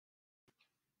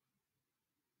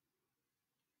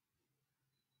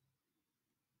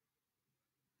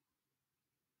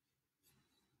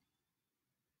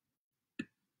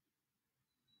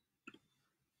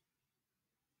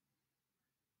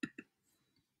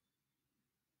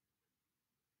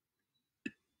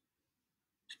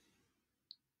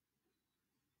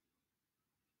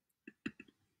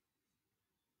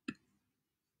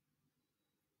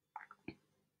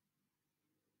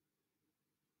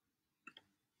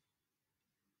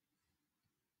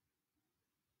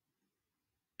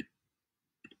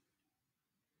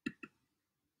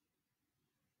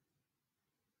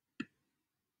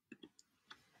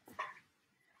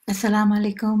Assalamu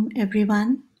alaikum,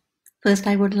 everyone. First,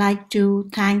 I would like to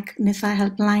thank NISA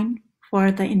Helpline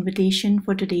for the invitation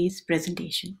for today's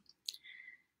presentation.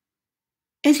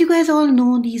 As you guys all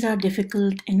know, these are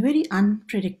difficult and very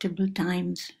unpredictable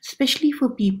times, especially for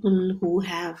people who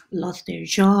have lost their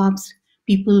jobs,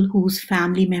 people whose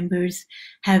family members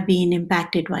have been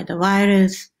impacted by the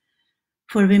virus,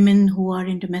 for women who are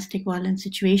in domestic violence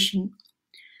situation.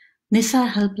 NISA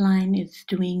Helpline is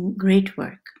doing great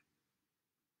work.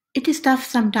 It is tough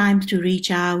sometimes to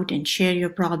reach out and share your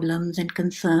problems and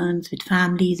concerns with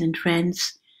families and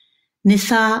friends.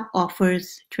 NISA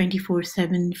offers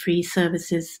 24/7 free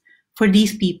services for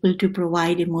these people to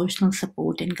provide emotional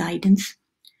support and guidance.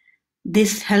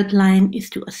 This helpline is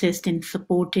to assist in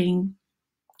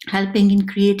helping in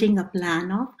creating a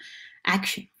plan of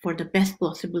action for the best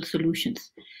possible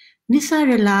solutions. NISA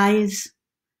relies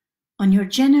on your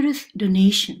generous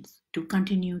donations to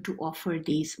continue to offer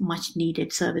these much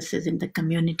needed services in the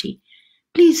community.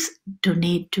 Please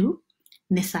donate to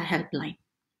NISA Helpline.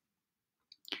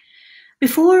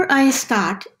 Before I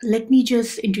start, let me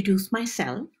just introduce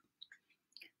myself.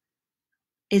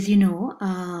 As you know,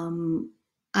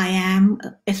 I am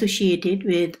associated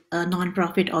with a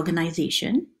nonprofit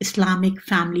organization, Islamic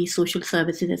Family Social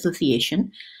Services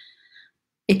Association.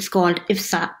 It's called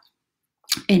IFSA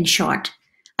in short.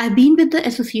 I've been with the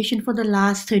association for the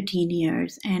last 13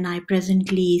 years, and I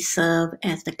presently serve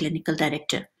as the clinical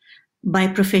director. By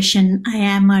profession, I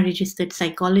am a registered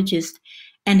psychologist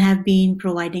and have been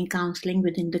providing counseling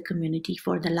within the community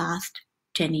for the last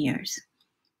 10 years.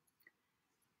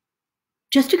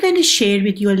 Just to kind of share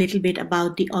with you a little bit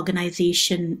about the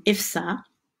organization IFSA,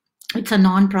 it's a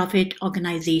non-profit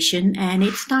organization, and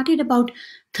it started about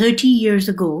 30 years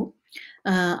ago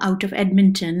out of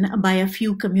Edmonton by a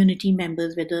few community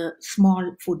members with a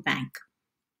small food bank.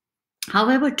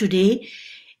 However, today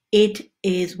it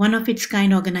is one of its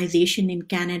kind organization in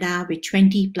Canada with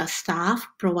 20 plus staff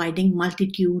providing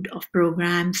multitude of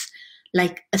programs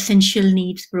like essential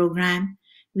needs program.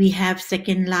 We have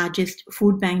second largest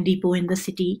food bank depot in the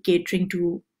city, catering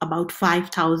to about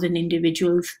 5,000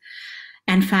 individuals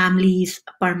and families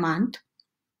per month.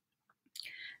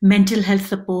 Mental health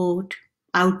support,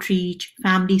 outreach,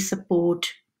 family support,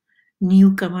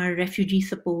 newcomer, refugee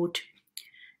support.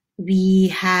 We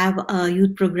have a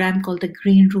youth program called the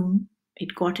Green Room.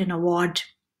 It got an award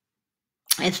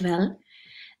as well.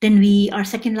 Then our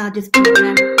second largest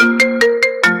program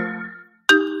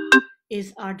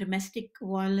is our domestic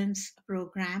violence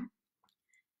program,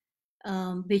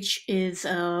 which is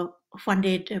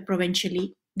funded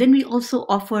provincially. Then we also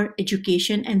offer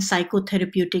education and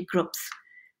psychotherapeutic groups,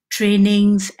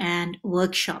 trainings and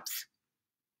workshops.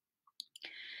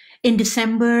 In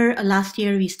December last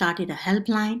year, we started a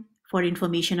helpline for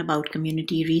information about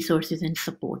community resources and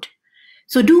support.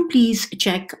 So do please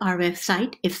check our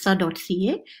website,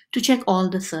 ifsa.ca, to check all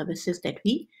the services that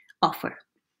we offer.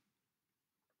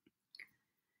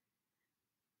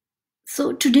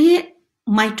 So today,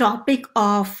 my topic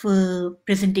of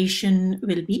presentation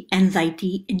will be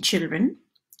anxiety in children.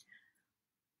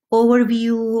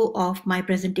 Overview of my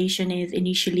presentation is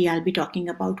initially I'll be talking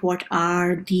about what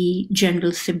are the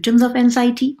general symptoms of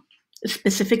anxiety,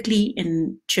 specifically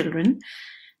in children,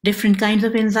 different kinds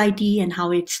of anxiety and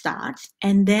how it starts.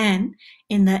 And then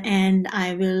in the end,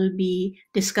 I will be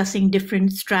discussing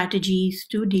different strategies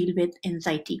to deal with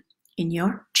anxiety in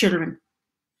your children.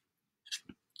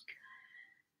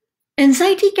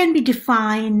 Anxiety can be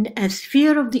defined as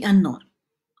fear of the unknown.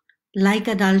 Like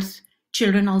adults,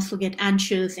 children also get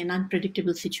anxious in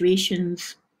unpredictable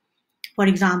situations. For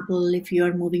example, if you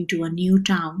are moving to a new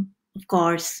town, of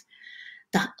course,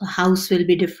 the house will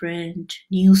be different,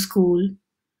 new school.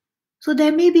 So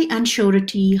there may be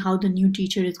unsurety how the new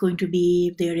teacher is going to be,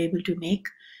 if they are able to make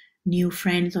new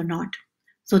friends or not.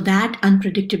 So that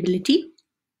unpredictability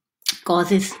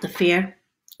causes the fear,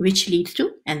 which leads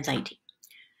to anxiety.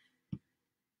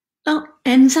 Now,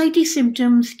 anxiety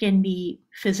symptoms can be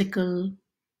physical.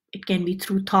 It can be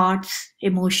through thoughts,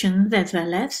 emotions, as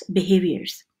well as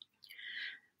behaviors.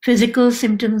 Physical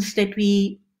symptoms that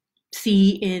we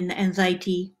see in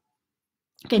anxiety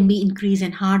can be increase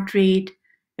in heart rate,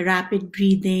 rapid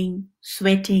breathing,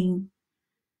 sweating,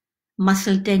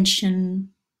 muscle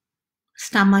tension,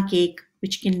 stomach ache,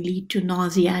 which can lead to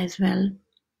nausea as well.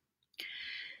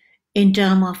 In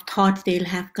terms of thoughts, they'll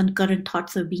have concurrent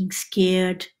thoughts of being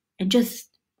scared and just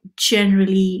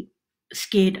generally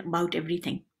scared about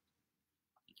everything.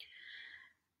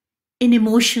 In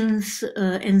emotions,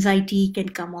 anxiety can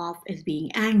come off as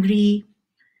being angry.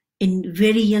 In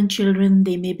very young children,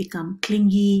 they may become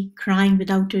clingy, crying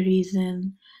without a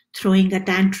reason, throwing a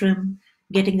tantrum,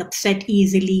 getting upset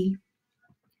easily.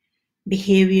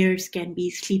 Behaviors can be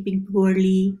sleeping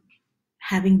poorly,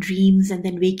 having dreams and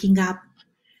then waking up.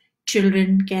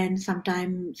 Children can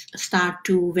sometimes start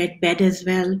to wet bed as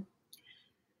well,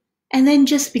 and then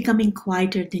just becoming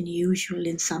quieter than usual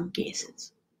in some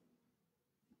cases.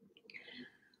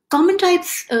 Common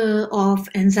types of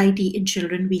anxiety in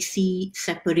children, we see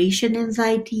separation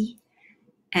anxiety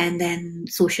and then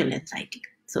social anxiety.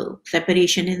 So,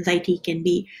 separation anxiety can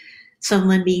be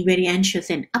someone being very anxious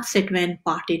and upset when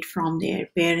parted from their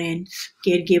parents,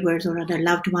 caregivers, or other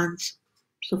loved ones.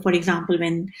 So, for example,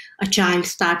 when a child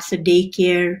starts a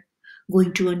daycare,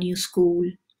 going to a new school,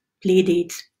 play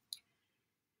dates.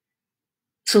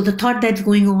 So, the thought that's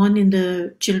going on in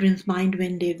the children's mind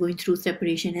when they're going through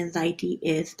separation anxiety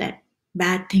is that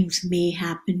bad things may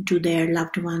happen to their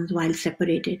loved ones while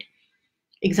separated.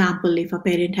 Example, if a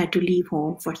parent had to leave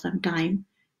home for some time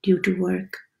due to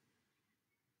work.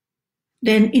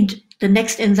 Then the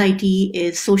next anxiety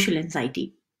is social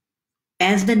anxiety.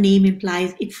 As the name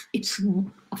implies, it's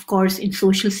of course in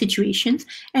social situations,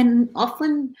 and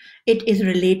often it is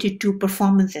related to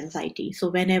performance anxiety. So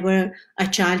whenever a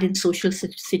child in social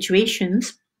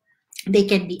situations, they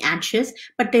can be anxious,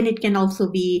 but then it can also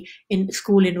be in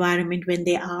school environment when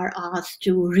they are asked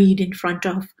to read in front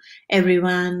of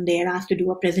everyone, they are asked to do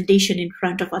a presentation in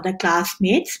front of other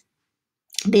classmates.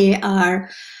 They are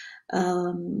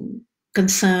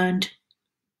concerned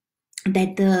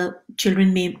that the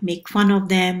children may make fun of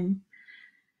them,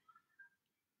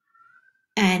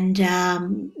 and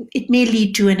it may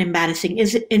lead to an embarrassing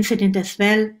incident as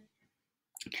well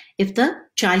if the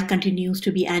child continues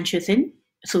to be anxious in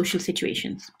social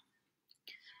situations.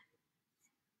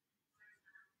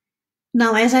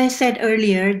 Now, as I said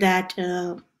earlier, that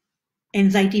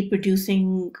anxiety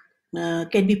producing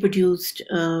can be produced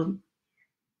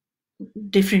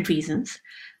different reasons.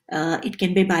 It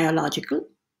can be biological,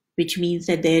 which means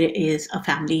that there is a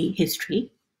family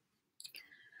history.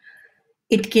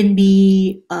 It can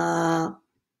be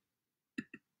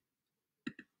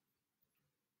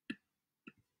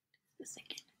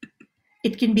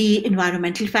it can be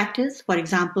environmental factors. For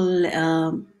example,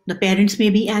 the parents may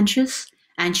be anxious.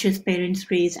 Anxious parents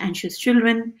raise anxious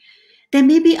children. There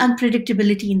may be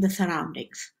unpredictability in the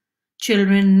surroundings.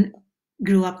 Children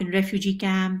grew up in refugee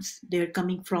camps. They're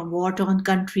coming from war-torn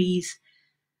countries.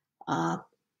 Uh,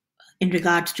 in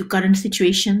regards to current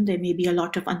situation, there may be a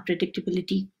lot of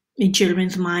unpredictability in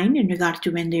children's mind in regards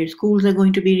to when their schools are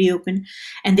going to be reopened,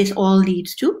 and this all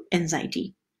leads to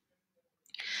anxiety.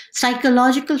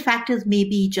 Psychological factors may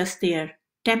be just their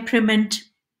temperament,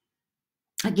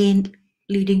 again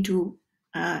leading to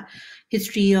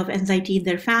history of anxiety in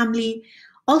their family.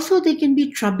 Also, they can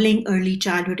be troubling early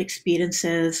childhood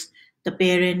experiences. The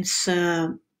parents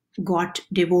got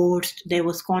divorced, there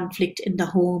was conflict in the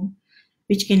home,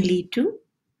 which can lead to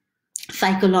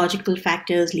psychological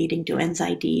factors leading to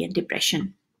anxiety and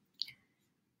depression.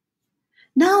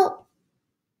 Now,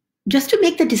 just to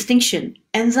make the distinction,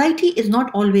 anxiety is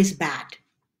not always bad.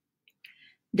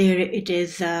 There it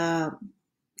is,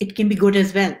 it can be good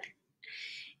as well.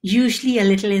 Usually, a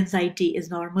little anxiety is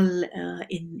normal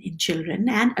in children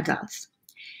and adults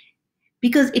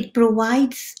because it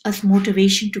provides us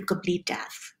motivation to complete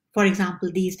tasks. For example,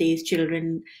 these days,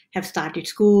 children have started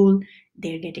school,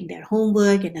 they're getting their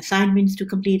homework and assignments to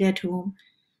complete at home.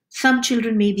 Some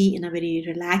children may be in a very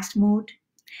relaxed mode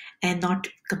and not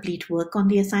complete work on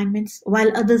the assignments,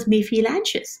 while others may feel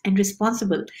anxious and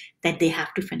responsible that they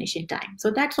have to finish in time. So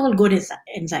that's all good as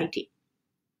anxiety.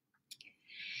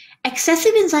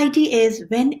 Excessive anxiety is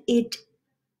when it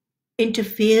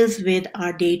interferes with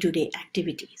our day-to-day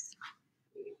activities.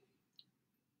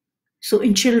 So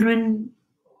in children,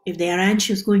 if they are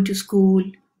anxious going to school,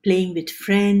 playing with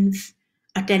friends,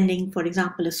 attending, for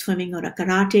example, a swimming or a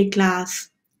karate class,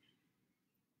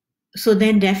 so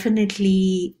then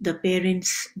definitely the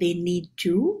parents, they need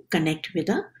to connect with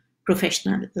a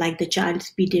professional like the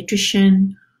child's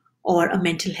pediatrician or a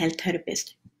mental health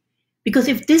therapist. Because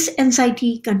if this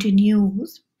anxiety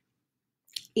continues,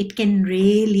 it can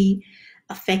really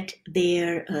affect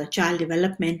their child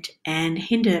development and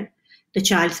hinder the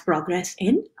child's progress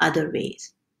in other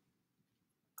ways,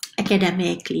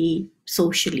 academically,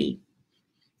 socially,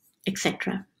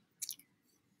 etc.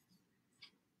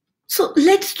 So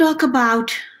let's talk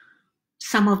about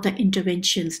some of the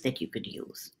interventions that you could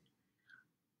use.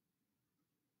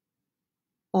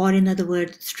 Or in other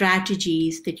words,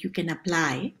 strategies that you can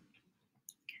apply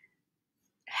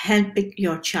helping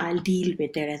your child deal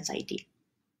with their anxiety.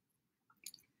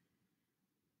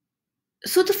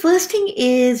 So the first thing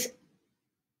is,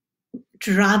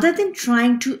 rather than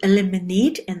trying to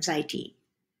eliminate anxiety,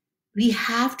 we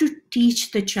have to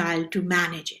teach the child to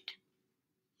manage it.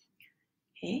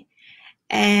 Okay.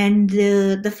 And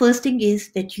the first thing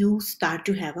is that you start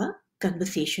to have a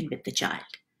conversation with the child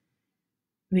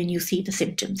when you see the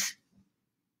symptoms.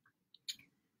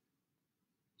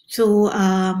 So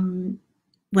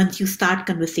once you start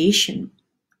conversation,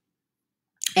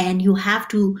 and you have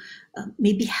to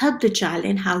maybe help the child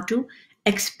in how to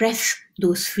express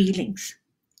those feelings.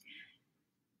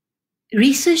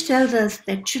 Research tells us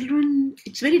that children,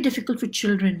 it's very difficult for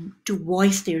children to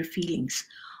voice their feelings.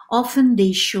 Often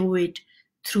they show it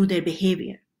through their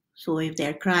behavior. So if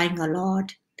they're crying a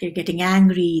lot, they're getting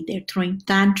angry, they're throwing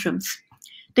tantrums,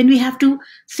 then we have to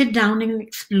sit down and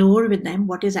explore with them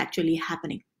what is actually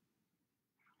happening.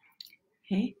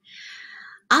 Okay?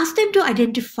 Ask them to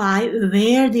identify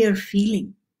where they are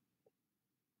feeling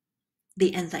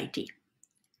the anxiety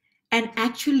and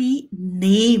actually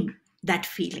name that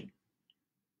feeling.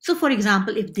 So, for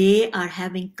example, if they are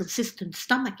having consistent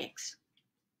stomach aches,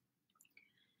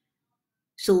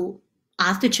 so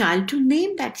ask the child to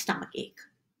name that stomach ache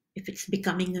if it's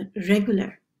becoming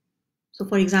regular. So,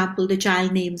 for example, the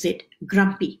child names it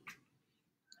grumpy.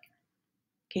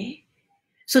 Okay.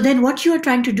 So then what you are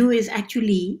trying to do is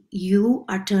actually you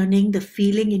are turning the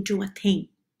feeling into a thing.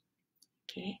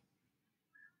 Okay.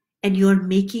 And you are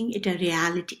making it a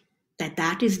reality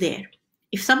that is there.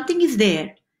 If something is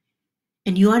there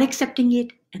and you are accepting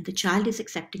it and the child is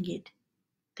accepting it,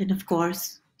 then of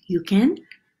course you can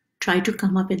try to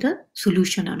come up with a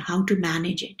solution on how to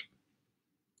manage it.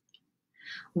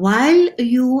 While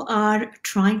you are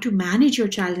trying to manage your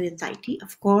child's anxiety,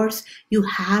 of course, you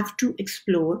have to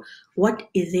explore what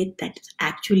is it that's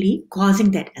actually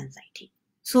causing that anxiety.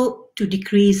 So to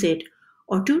decrease it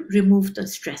or to remove the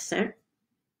stressor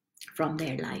from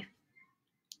their life.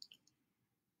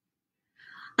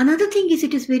 Another thing is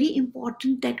it is very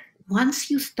important that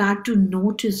once you start to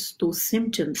notice those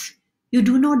symptoms, you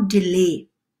do not delay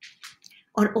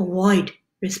or avoid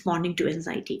responding to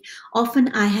anxiety. Often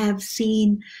I have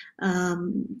seen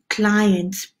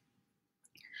clients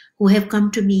who have come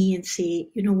to me and say,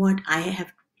 you know what, I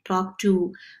have talked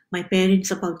to my parents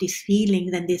about these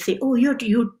feelings, and they say, oh, you're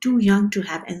too young to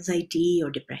have anxiety or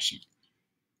depression.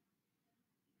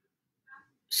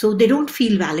 So they don't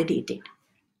feel validated.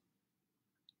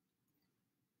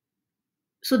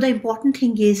 So the important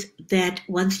thing is that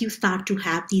once you start to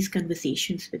have these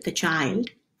conversations with the child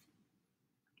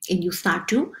and you start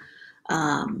to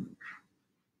have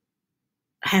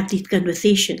these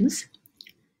conversations,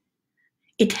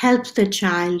 it helps the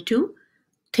child to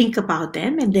think about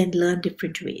them and then learn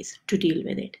different ways to deal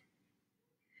with it.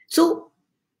 So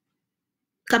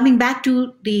coming back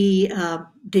to the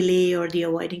delay or the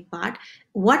avoiding part,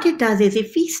 what it does is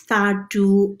if we start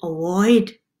to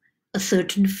avoid a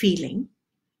certain feeling,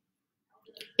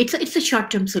 it's a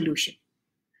short-term solution,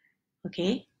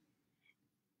 okay?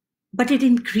 But it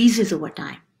increases over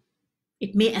time.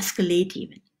 It may escalate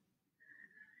even.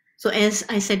 So as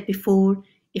I said before,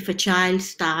 if a child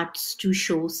starts to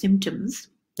show symptoms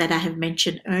that I have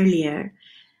mentioned earlier,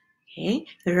 okay,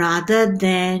 rather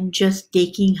than just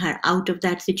taking her out of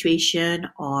that situation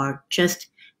or just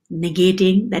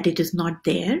negating that it is not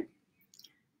there,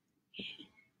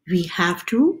 we have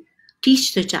to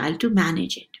teach the child to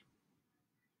manage it.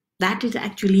 That is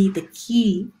actually the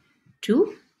key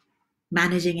to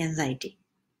managing anxiety.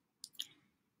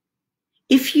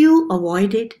 If you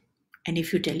avoid it and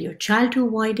if you tell your child to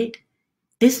avoid it,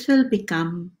 this will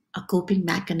become a coping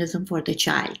mechanism for the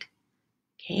child.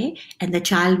 Okay? And the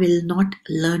child will not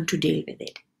learn to deal with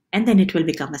it. And then it will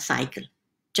become a cycle,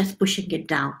 just pushing it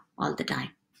down all the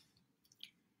time.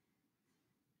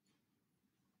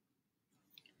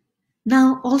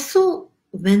 Now, also,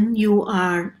 when you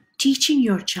are teaching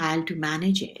your child to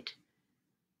manage it,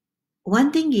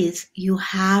 one thing is you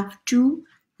have to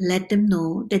let them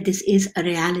know that this is a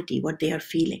reality, what they are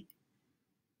feeling.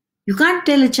 You can't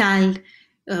tell a child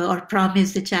or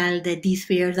promise the child that these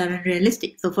fears are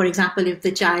unrealistic. So, for example, if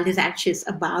the child is anxious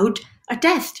about a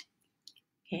test,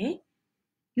 okay,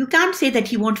 you can't say that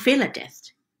he won't fail a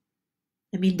test.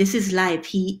 I mean, this is life.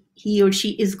 He or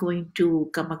she is going to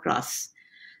come across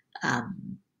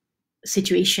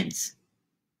situations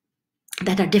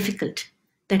that are difficult,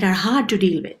 that are hard to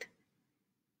deal with.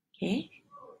 Okay,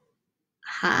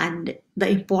 and the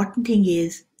important thing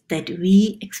is that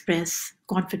we express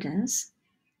confidence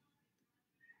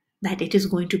that it is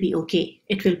going to be okay.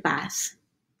 It will pass.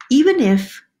 Even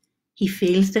if he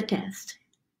fails the test,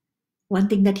 one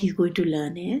thing that he's going to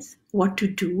learn is what to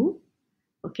do,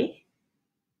 okay,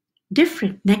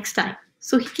 different next time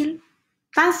so he can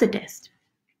pass the test.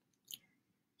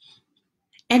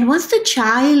 And once the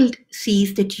child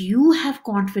sees that you have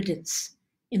confidence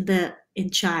in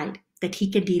child that he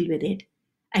can deal with it,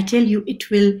 I tell you, it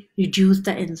will reduce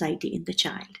the anxiety in the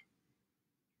child.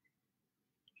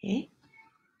 Okay.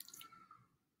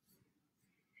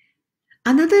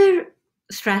 Another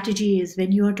strategy is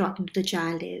when you are talking to the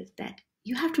child is that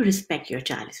you have to respect your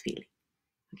child's feeling.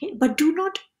 Okay, but do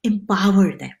not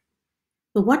empower them.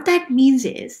 So what that means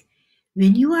is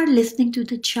when you are listening to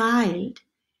the child,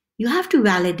 you have to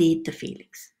validate the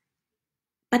feelings.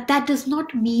 But that does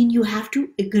not mean you have to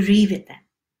agree with them.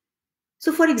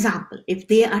 So, for example, if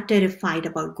they are terrified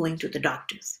about going to the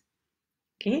doctors,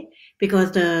 okay,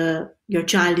 because your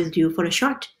child is due for a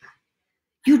shot,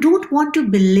 you don't want to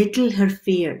belittle her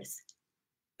fears,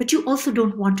 but you also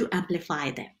don't want to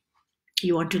amplify them.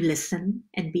 You want to listen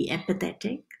and be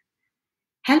empathetic,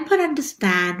 help her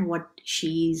understand what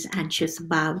she's anxious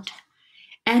about,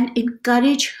 and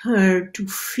encourage her to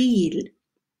feel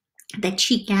that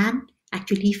she can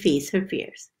actually face her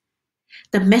fears.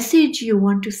 The message you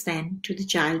want to send to the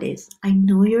child is, I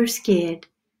know you're scared,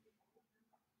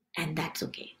 and that's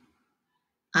okay.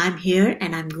 I'm here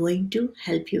and I'm going to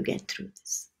help you get through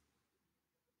this.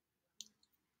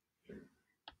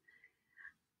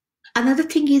 Another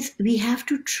thing is we have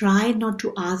to try not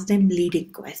to ask them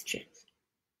leading questions.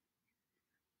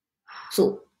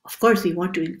 So, of course, we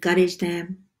want to encourage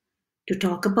them to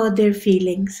talk about their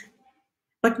feelings,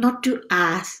 but not to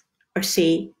ask or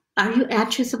say, are you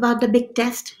anxious about the big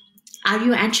test? Are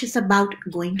you anxious about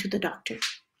going to the doctor?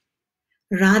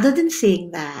 Rather than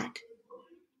saying that,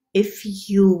 if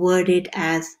you word it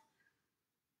as,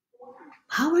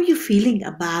 how are you feeling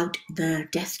about the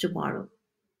test tomorrow?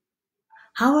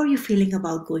 How are you feeling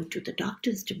about going to the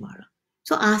doctors tomorrow?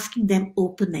 So asking them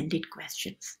open-ended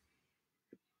questions.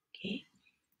 Okay.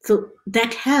 So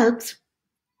that helps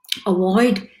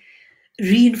avoid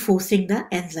reinforcing the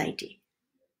anxiety.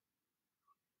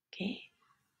 Okay.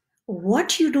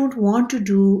 What you don't want to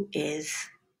do is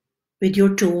with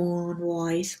your tone,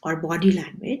 voice, or body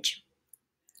language,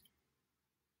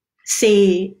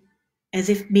 say as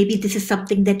if maybe this is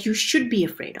something that you should be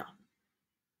afraid of.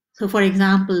 So, for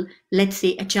example, let's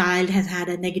say a child has had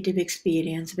a negative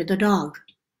experience with a dog.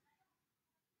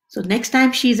 So, next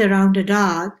time she's around a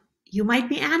dog, you might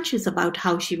be anxious about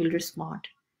how she will respond.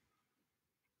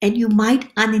 And you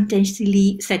might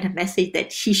unintentionally send a message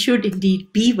that she should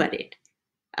indeed be worried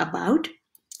about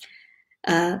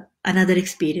another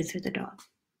experience with a dog.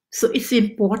 So, it's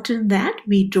important that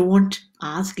we don't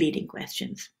ask leading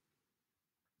questions.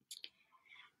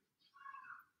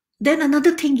 Then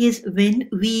another thing is when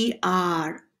we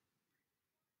are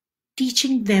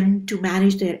teaching them to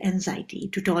manage their anxiety,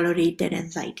 to tolerate their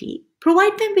anxiety,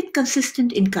 provide them with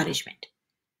consistent encouragement.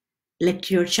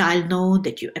 Let your child know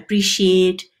that you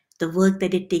appreciate the work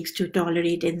that it takes to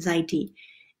tolerate anxiety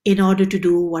in order to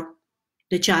do what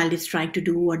the child is trying to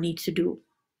do or needs to do.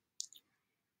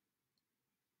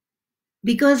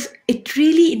 Because it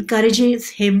really encourages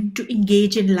him to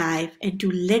engage in life and to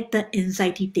let the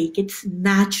anxiety take its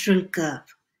natural curve.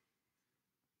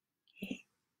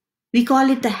 We call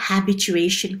it the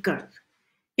habituation curve.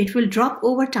 It will drop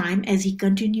over time as he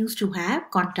continues to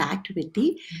have contact with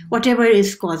the whatever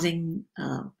is causing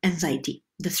anxiety,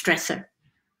 the stressor.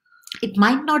 It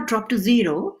might not drop to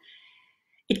zero.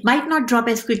 It might not drop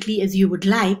as quickly as you would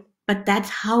like, but that's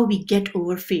how we get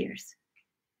over fears.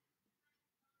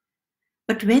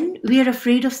 But when we are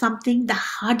afraid of something, the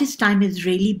hardest time is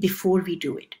really before we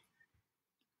do it.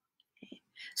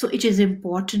 So it is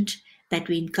important that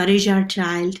we encourage our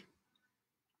child,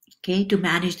 okay, to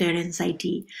manage their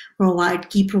anxiety,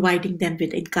 keep providing them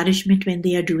with encouragement when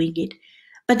they are doing it,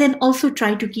 but then also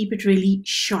try to keep it really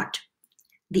short,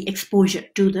 the exposure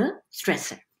to the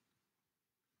stressor.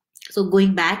 So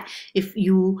going back, if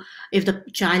the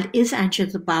child is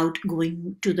anxious about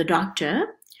going to the doctor,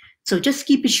 so just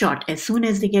keep it short. As soon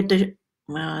as they get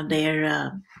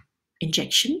their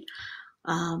injection,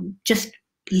 just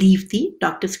leave the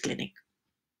doctor's clinic.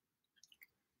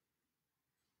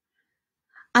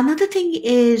 Another thing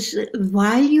is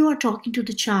while you are talking to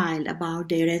the child about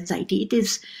their anxiety, it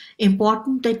is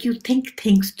important that you think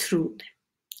things through.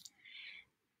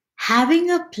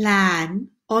 Having a plan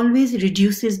always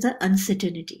reduces the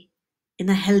uncertainty in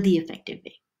a healthy, effective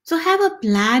way. So have a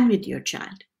plan with your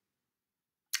child.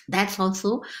 That's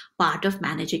also part of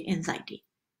managing anxiety.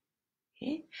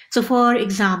 Okay? So for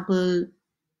example,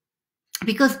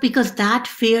 because that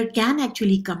fear can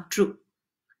actually come true.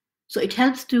 So it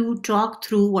helps to talk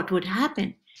through what would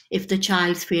happen if the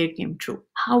child's fear came true.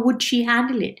 How would she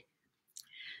handle it?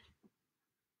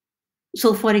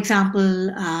 So, for example,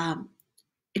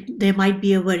 there might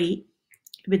be a worry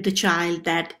with the child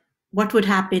that what would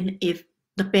happen if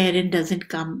the parent doesn't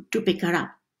come to pick her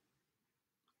up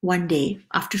one day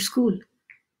after school.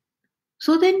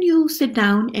 So then you sit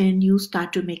down and you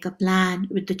start to make a plan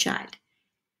with the child.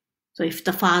 So if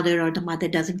the father or the mother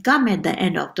doesn't come at the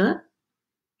end of the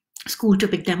school to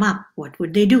pick them up, what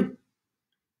would they do?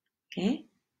 Okay.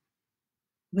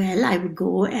 Well, I would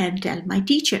go and tell my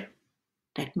teacher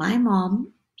that my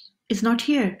mom is not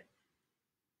here.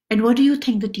 And what do you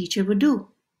think the teacher would do?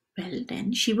 Well,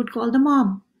 then she would call the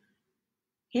mom.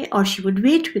 Okay, or she would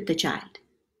wait with the child.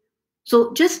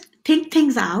 So just think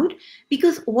things out,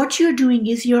 because what you're doing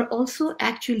is you're also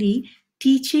actually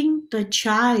teaching the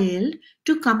child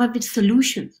to come up with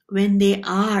solutions when they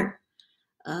are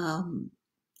um,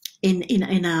 in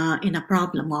a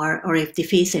problem, or if they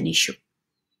face an issue.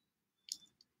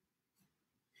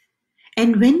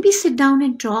 And when we sit down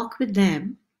and talk with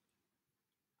them,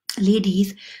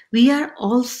 ladies, we are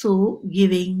also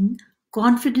giving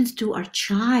confidence to our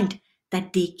child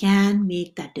that they can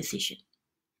make that decision.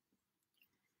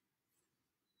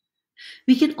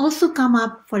 We can also come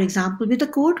up, for example, with a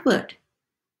code word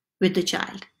with the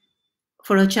child.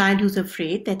 For a child who's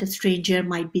afraid that a stranger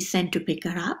might be sent to pick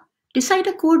her up, decide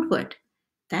a code word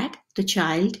that the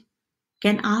child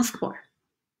can ask for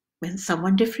when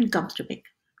someone different comes to pick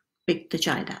the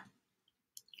child up.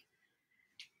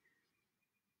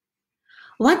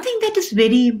 One thing that is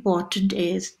very important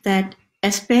is that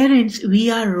as parents,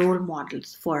 we are role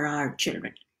models for our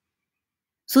children.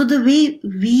 So the way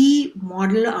we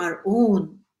model our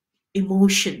own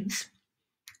emotions,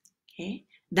 okay,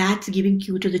 that's giving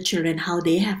cue to the children how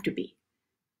they have to be.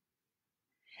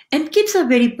 And kids are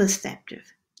very perceptive.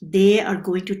 They are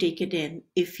going to take it in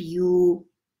if you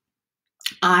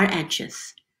are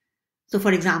anxious. So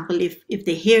for example, if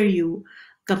they hear you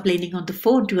complaining on the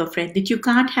phone to a friend that you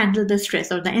can't handle the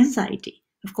stress or the anxiety,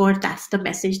 of course, that's the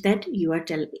message that you are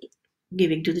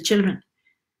giving to the children.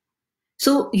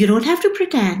 So you don't have to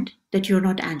pretend that you're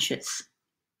not anxious.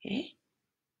 Okay?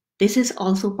 This is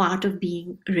also part of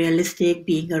being realistic,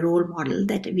 being a role model,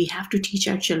 that we have to teach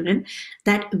our children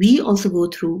that we also go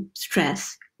through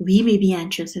stress. We may be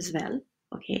anxious as well.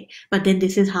 Okay. But then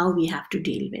this is how we have to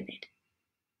deal with it.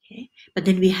 Okay. But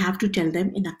then we have to tell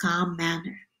them in a calm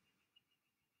manner.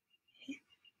 Okay?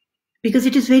 Because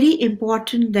it is very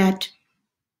important that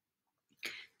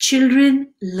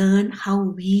children learn how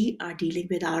we are dealing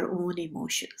with our own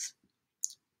emotions.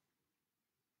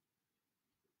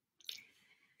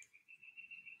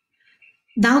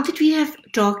 Now that we have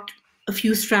talked a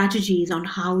few strategies on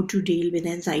how to deal with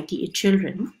anxiety in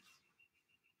children,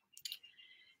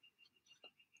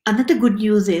 another good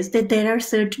news is that there are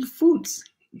certain foods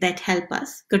that help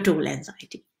us control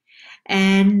anxiety.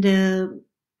 And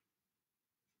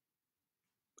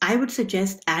I would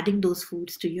suggest adding those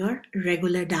foods to your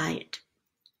regular diet.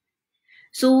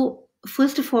 So,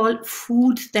 first of all,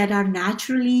 foods that are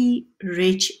naturally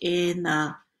rich in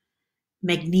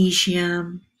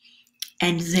magnesium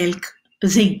and zinc,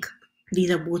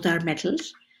 these are both our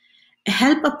metals,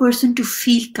 help a person to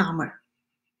feel calmer.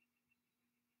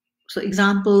 So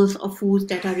examples of foods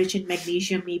that are rich in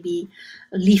magnesium may be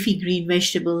leafy green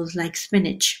vegetables like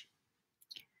spinach.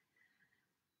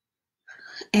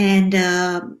 And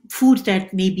foods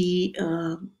that may be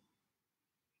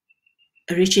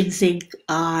rich in zinc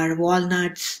are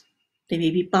walnuts, they may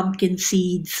be pumpkin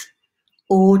seeds,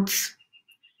 oats,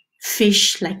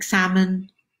 fish like salmon,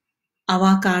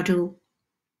 avocado.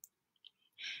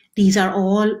 These are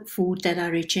all foods that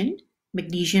are rich in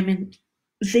magnesium and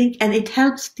zinc, and it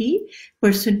helps the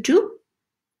person to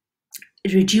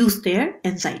reduce their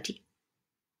anxiety.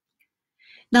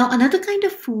 Now, another kind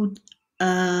of food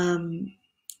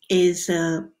is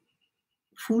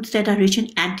foods that are rich in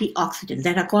antioxidants,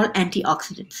 that are called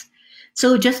antioxidants.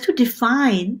 So just to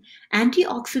define,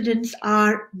 antioxidants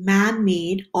are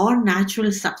man-made or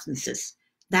natural substances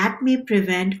that may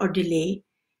prevent or delay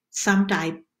some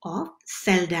type of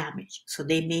cell damage. So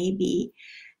they may be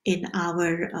in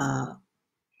our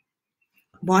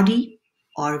body,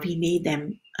 or we made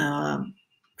them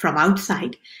from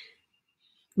outside,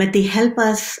 but they help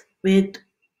us with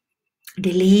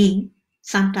delaying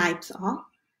some types of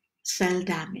cell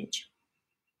damage.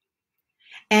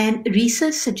 And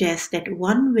research suggests that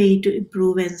one way to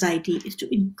improve anxiety is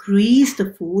to increase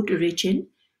the food rich in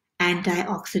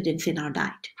antioxidants in our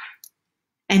diet.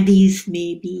 And these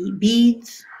may be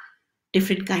beans,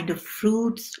 different kind of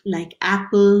fruits like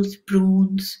apples,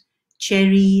 prunes,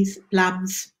 cherries,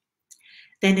 plums,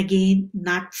 then again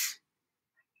nuts,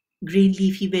 green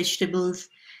leafy vegetables,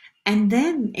 and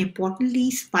then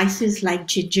importantly spices like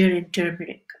ginger and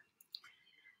turmeric.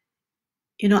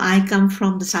 I come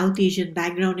from the South Asian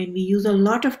background, and we use a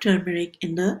lot of turmeric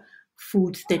in the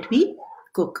foods that we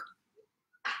cook.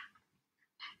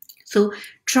 So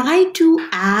try to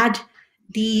add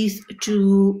these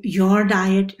to your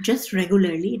diet just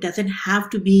regularly. It doesn't have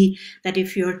to be that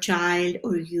if your child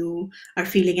or you are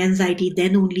feeling anxiety,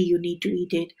 then only you need to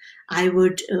eat it. I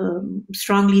would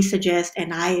strongly suggest,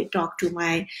 and I talk to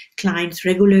my clients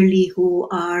regularly who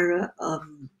are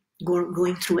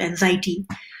going through anxiety,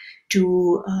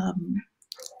 to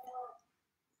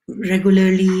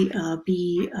regularly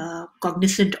be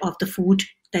cognizant of the food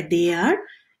that they are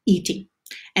eating,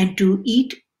 and to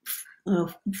eat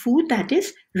food that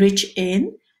is rich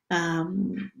in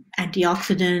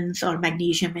antioxidants or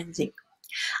magnesium and zinc.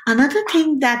 Another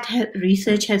thing that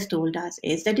research has told us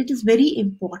is that it is very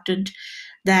important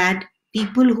that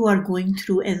people who are going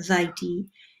through anxiety,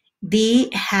 they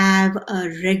have a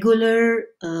regular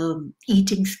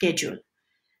eating schedule.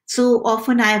 So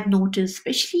often I have noticed,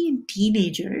 especially in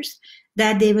teenagers,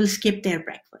 that they will skip their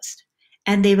breakfast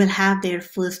and they will have their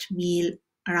first meal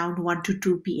around 1 to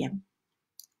 2 p.m.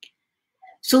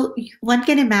 So one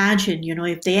can imagine,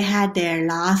 if they had their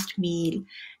last meal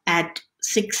at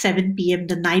 6, 7 p.m.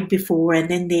 the night before, and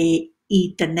then they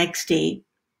eat the next day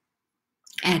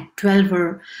at 12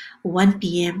 or 1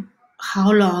 p.m.,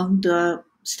 how long the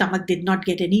stomach did not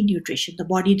get any nutrition, the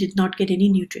body did not get any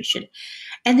nutrition.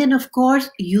 And then, of course,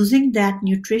 using that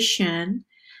nutrition,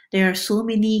 there are so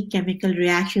many chemical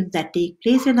reactions that take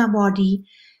place in our body,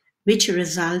 which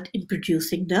result in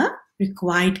producing the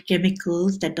required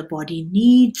chemicals that the body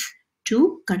needs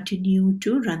to continue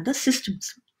to run the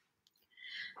systems.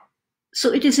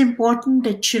 So it is important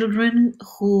that children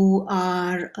who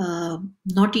are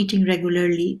not eating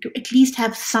regularly to at least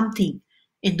have something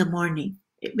in the morning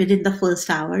within the first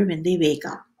hour when they wake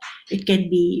up. It can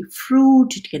be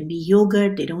fruit, it can be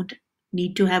yogurt, they don't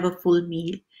need to have a full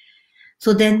meal.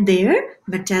 So then their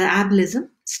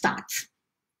metabolism starts.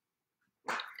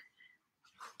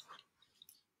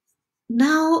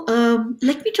 Now,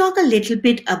 let me talk a little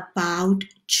bit about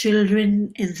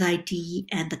children anxiety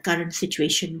and the current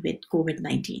situation with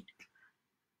COVID-19.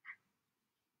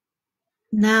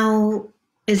 Now,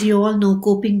 as you all know,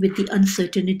 coping with the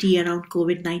uncertainty around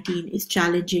COVID-19 is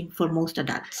challenging for most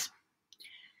adults.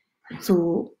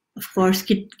 So, of course,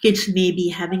 kids may be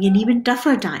having an even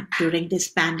tougher time during this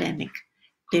pandemic.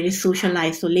 There is social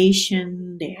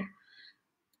isolation, they're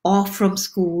off from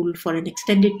school for an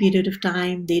extended period of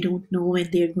time. They don't know when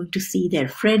they're going to see their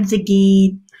friends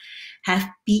again, have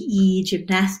PE,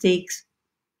 gymnastics,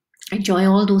 enjoy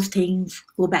all those things,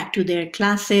 go back to their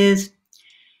classes.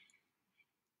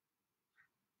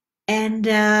 And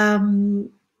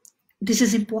this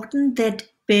is important that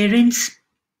parents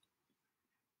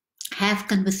have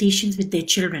conversations with their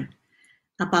children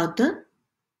about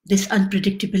this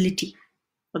unpredictability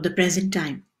of the present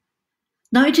time.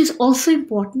 Now, it is also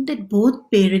important that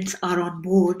both parents are on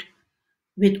board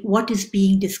with what is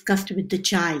being discussed with the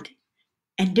child,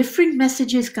 and different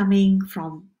messages coming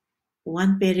from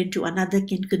one parent to another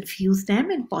can confuse them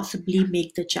and possibly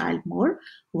make the child more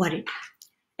worried.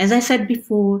 As I said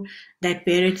before, that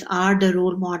parents are the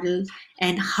role models,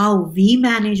 and how we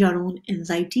manage our own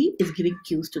anxiety is giving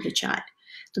cues to the child.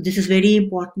 So this is very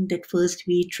important that first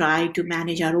we try to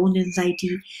manage our own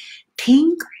anxiety.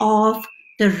 Think of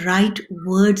the right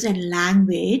words and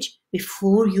language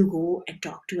before you go and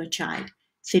talk to a child.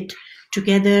 Sit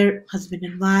together, husband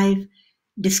and wife,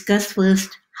 discuss first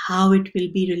how it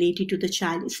will be related to the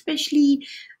child, especially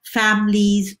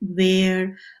families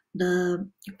where the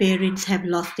parents have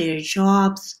lost their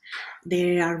jobs,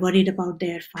 they are worried about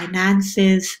their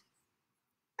finances.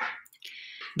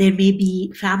 There may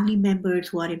be family members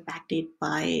who are impacted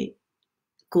by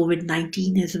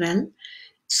COVID-19 as well.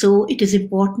 So it is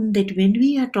important that when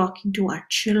we are talking to our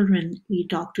children, we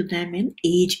talk to them in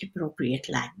age-appropriate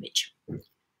language.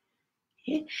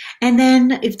 Okay? And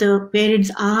then if the parents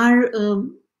are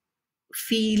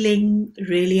feeling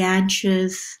really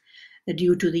anxious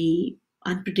due to the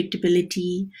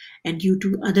unpredictability and due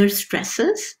to other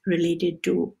stresses related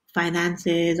to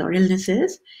finances or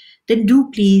illnesses, then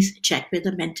do please check with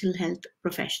a mental health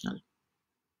professional,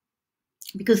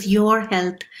 because your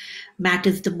health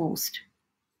matters the most.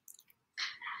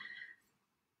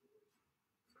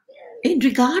 In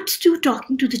regards to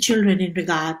talking to the children in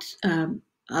regards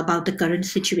about the current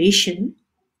situation,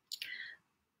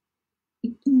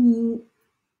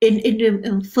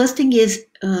 first thing is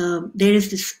there is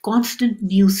this constant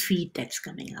news feed that's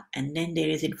coming up, and then there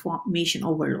is information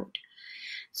overload.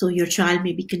 So your child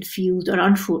may be confused or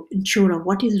unsure of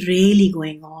what is really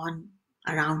going on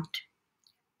around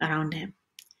them.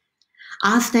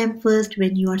 Ask them first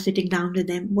when you are sitting down with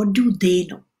them, what do they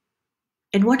know?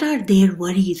 And what are their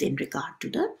worries in regard to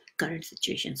the current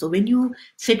situation? So when you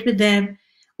sit with them,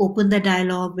 open the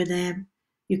dialogue with them,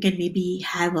 you can maybe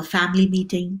have a family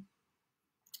meeting.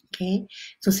 Okay.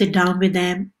 So sit down with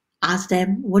them, ask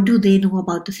them, what do they know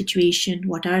about the situation?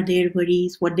 What are their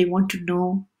worries? What they want to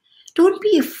know? Don't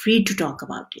be afraid to talk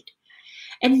about it.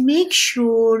 And make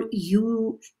sure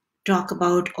you talk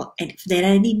about and if there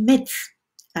are any myths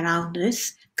around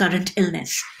this current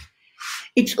illness.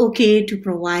 It's okay to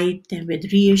provide them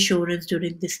with reassurance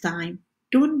during this time.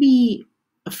 Don't be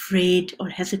afraid or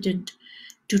hesitant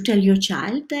to tell your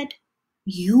child that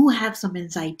you have some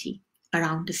anxiety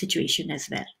around the situation as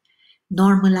well.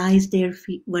 Normalize their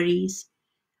worries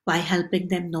by helping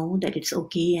them know that it's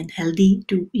okay and healthy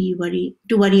to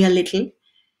worry a little,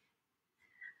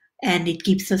 and it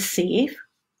keeps us safe.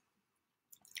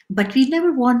 But we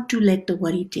never want to let the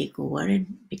worry take over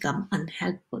and become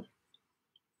unhelpful.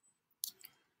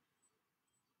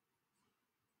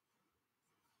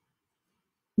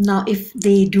 Now, if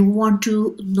they do want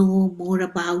to know more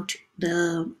about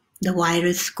the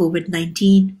virus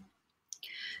COVID-19,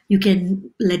 you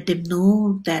can let them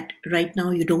know that right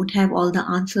now you don't have all the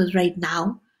answers right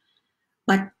now,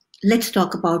 but let's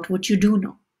talk about what you do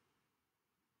know.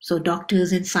 So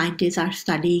doctors and scientists are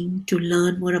studying to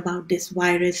learn more about this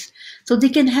virus so they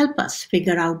can help us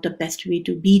figure out the best way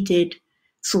to beat it.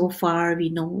 So far, we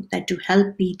know that to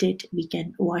help beat it, we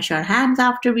can wash our hands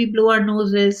after we blow our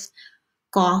noses,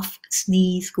 cough,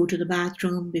 sneeze, go to the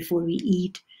bathroom before we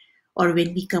eat, or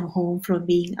when we come home from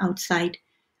being outside.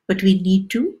 But we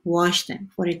need to wash them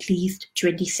for at least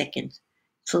 20 seconds.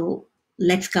 So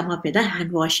let's come up with a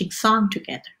hand washing song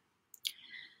together.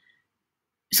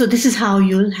 So this is how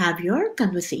you'll have your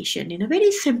conversation in a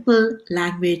very simple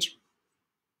language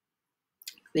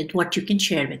with what you can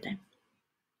share with them.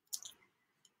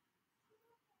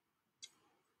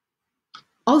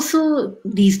 Also,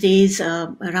 these days,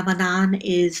 Ramadan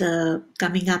is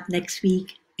coming up next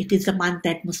week. It is a month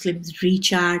that Muslims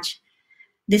recharge.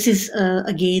 This is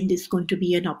again, this is going to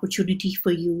be an opportunity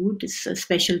for you, this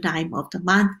special time of the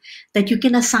month, that you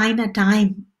can assign a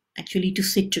time actually to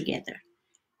sit together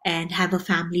and have a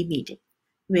family meeting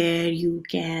where you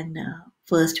can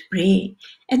first pray,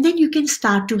 and then you can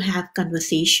start to have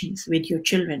conversations with your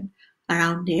children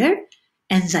around their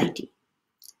anxiety,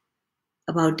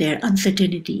 about their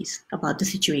uncertainties about the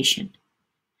situation,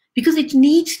 because it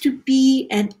needs to be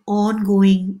an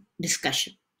ongoing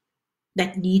discussion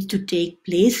that needs to take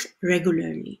place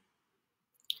regularly.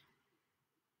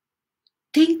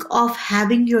 Think of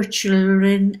having your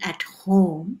children at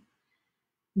home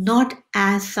not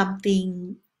as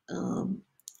something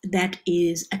that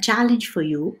is a challenge for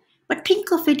you, but think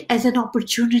of it as an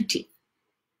opportunity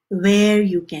where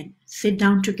you can sit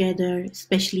down together,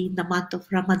 especially in the month of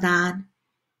Ramadan,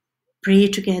 pray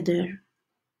together,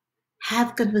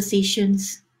 have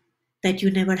conversations that you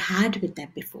never had with them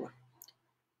before.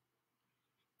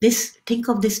 Think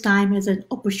of this time as an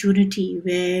opportunity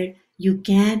where you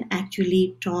can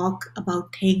actually talk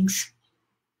about things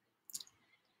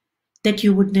that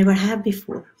you would never have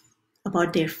before,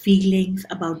 about their feelings,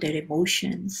 about their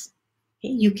emotions.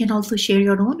 Okay? You can also share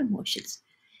your own emotions.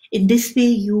 In this way,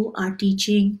 you are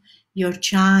teaching your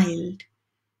child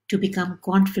to become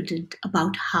confident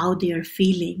about how they are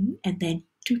feeling and then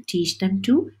to teach them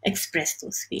to express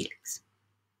those feelings.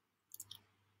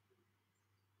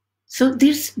 So,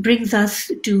 this brings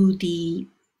us to the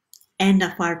end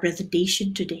of our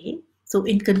presentation today. So,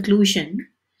 in conclusion,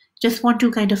 just want to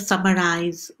kind of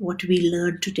summarize what we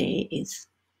learned today is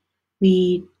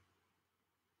we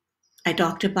I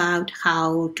talked about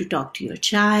how to talk to your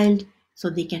child so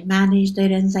they can manage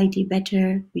their anxiety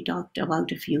better. We talked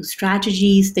about a few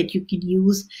strategies that you can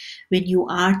use when you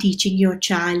are teaching your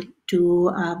child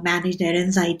to manage their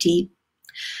anxiety.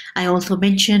 I also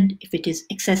mentioned if it is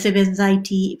excessive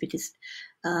anxiety, if it is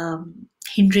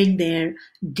hindering their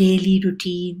daily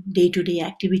routine, day-to-day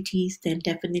activities, then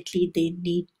definitely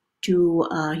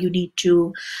you need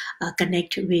to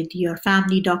connect with your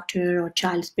family doctor or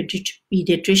child's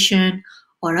pediatrician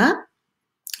or a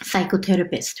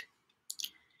psychotherapist.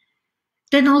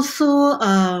 Then also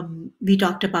we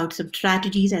talked about some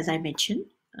strategies, as I mentioned,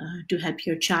 to help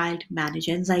your child manage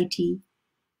anxiety.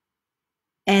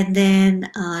 And then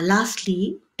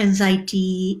lastly,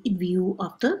 anxiety in view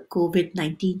of the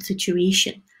COVID-19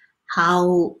 situation,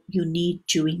 how you need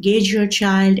to engage your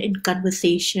child in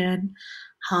conversation,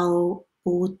 how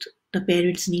both the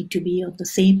parents need to be on the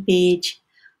same page,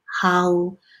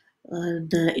 how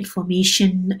the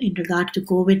information in regard to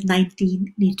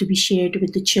COVID-19 need to be shared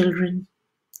with the children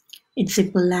in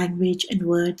simple language and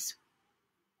words.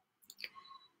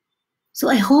 So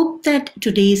I hope that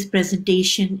today's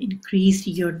presentation increased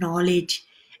your knowledge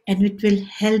and it will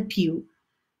help you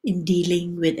in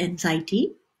dealing with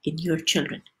anxiety in your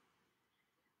children.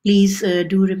 Please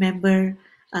do remember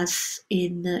us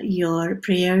in your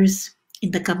prayers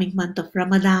in the coming month of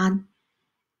Ramadan,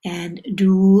 and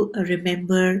do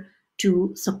remember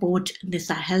to support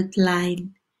Nisa Helpline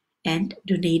and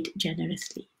donate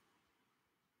generously.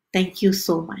 Thank you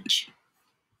so much.